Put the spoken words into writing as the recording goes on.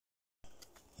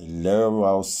Hello,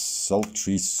 our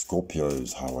sultry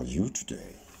Scorpios. How are you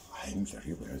today? I'm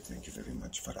very well, thank you very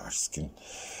much for asking.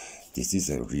 This is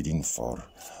a reading for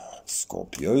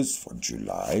Scorpios for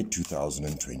July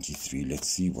 2023. Let's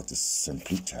see what the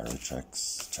Simply Tarot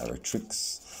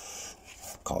Tricks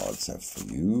cards have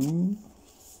for you.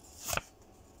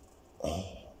 Oh,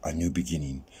 a new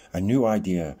beginning, a new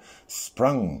idea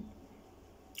sprung,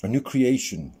 a new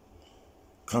creation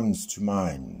comes to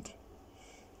mind.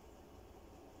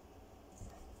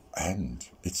 And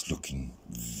it's looking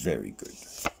very good.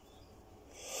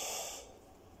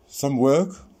 Some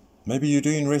work, maybe you're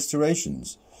doing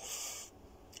restorations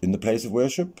in the place of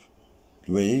worship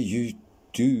where you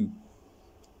do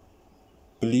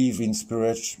believe in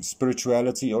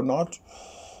spirituality or not.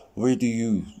 Where do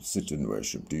you sit and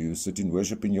worship? Do you sit and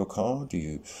worship in your car? Do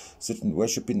you sit and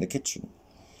worship in the kitchen?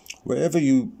 Wherever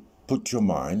you put your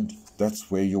mind,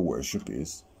 that's where your worship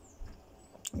is.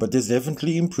 But there's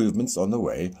definitely improvements on the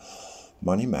way.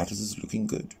 Money Matters is looking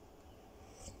good.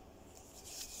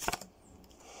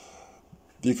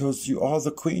 Because you are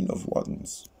the Queen of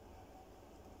Wands.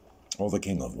 Or the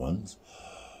King of Wands.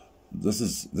 This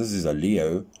is a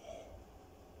Leo.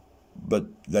 But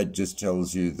that just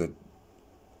tells you that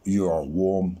you are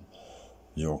warm.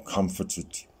 You're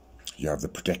comforted. You have the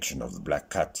protection of the black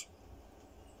cat.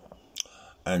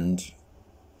 And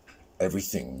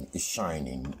everything is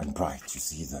shining and bright. You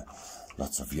see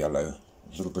lots of yellow,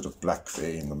 a little bit of black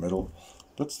there in the middle,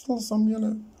 but still some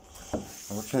yellow.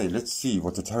 Okay, let's see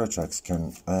what the tarot tracks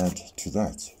can add to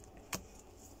that.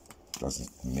 Does it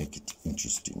make it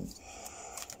interesting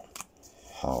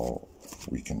how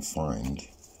we can find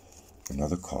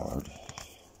another card?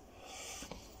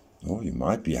 Oh, you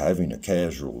might be having a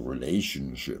casual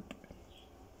relationship.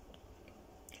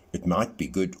 It might be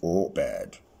good or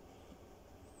bad.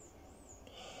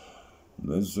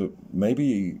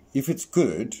 Maybe if it's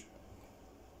good,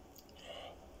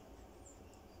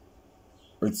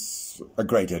 it's a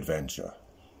great adventure.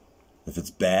 If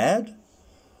it's bad,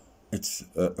 it's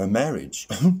a marriage.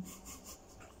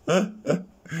 This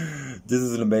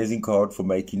is an amazing card for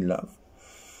making love.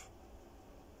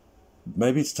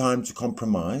 Maybe it's time to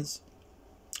compromise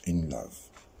in love.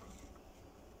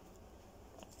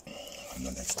 And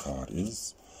the next card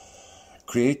is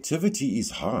creativity is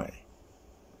high.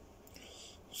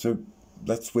 So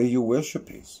that's where your worship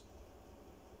is.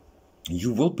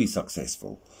 You will be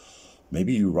successful.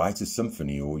 Maybe you write a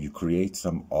symphony or you create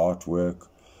some artwork.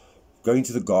 Go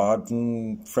into the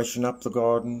garden, freshen up the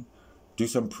garden, do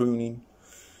some pruning.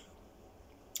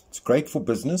 It's great for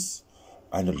business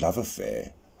and a love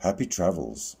affair. Happy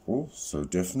travels. Also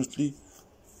definitely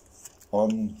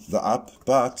on the up,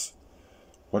 but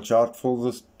watch out for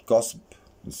the gossip.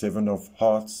 The Seven of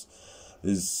Hearts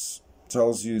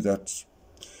tells you that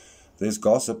there's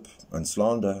gossip and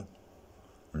slander,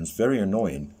 and it's very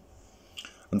annoying.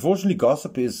 Unfortunately,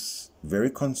 gossip is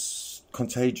very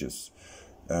contagious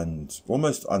and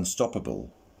almost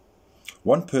unstoppable.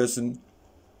 One person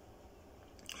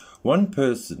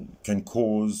can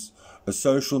cause a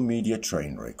social media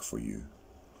train wreck for you.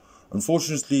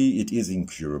 Unfortunately, it is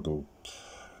incurable.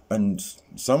 And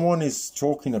someone is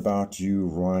talking about you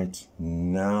right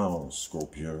now,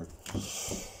 Scorpio.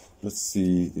 Let's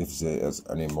see if there is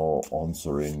any more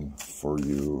answering for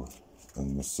you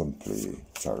in the Simply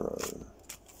Tarot.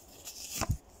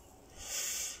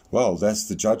 Well, that's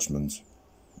the judgment.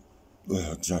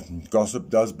 Gossip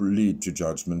does lead to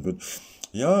judgment, but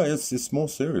yeah, it's more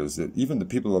serious. Even the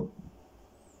people are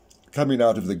coming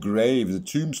out of the grave, the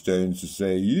tombstones, to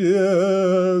say,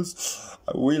 yes,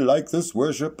 we like this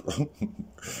worship.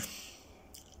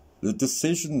 The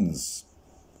decisions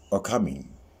are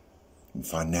coming. And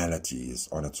finality is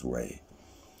on its way.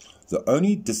 The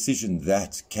only decision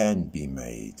that can be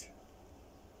made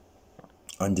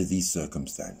under these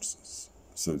circumstances.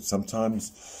 So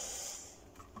sometimes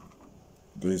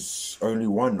there's only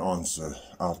one answer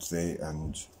out there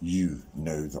and you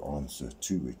know the answer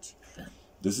to it.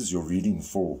 This is your reading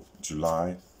for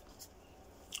July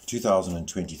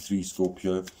 2023,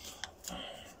 Scorpio.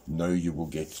 Know you will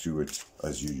get through it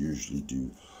as you usually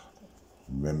do.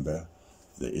 Remember,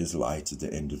 there is light at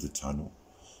the end of the tunnel.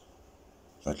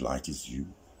 That light is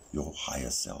you, your higher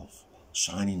self,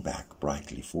 shining back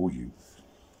brightly for you.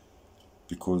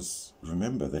 Because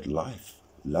remember that life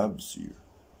loves you.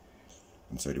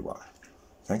 And so do I.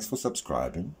 Thanks for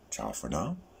subscribing. Ciao for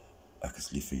now. Ek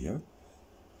is lief vir jou.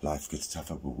 Life gets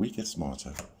tougher, but we get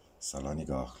smarter. Salani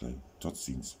gachle. Tot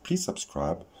ziens. Please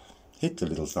subscribe, hit the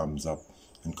little thumbs up,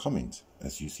 and comment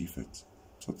as you see fit.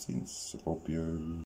 Tot ziens. Scorpio.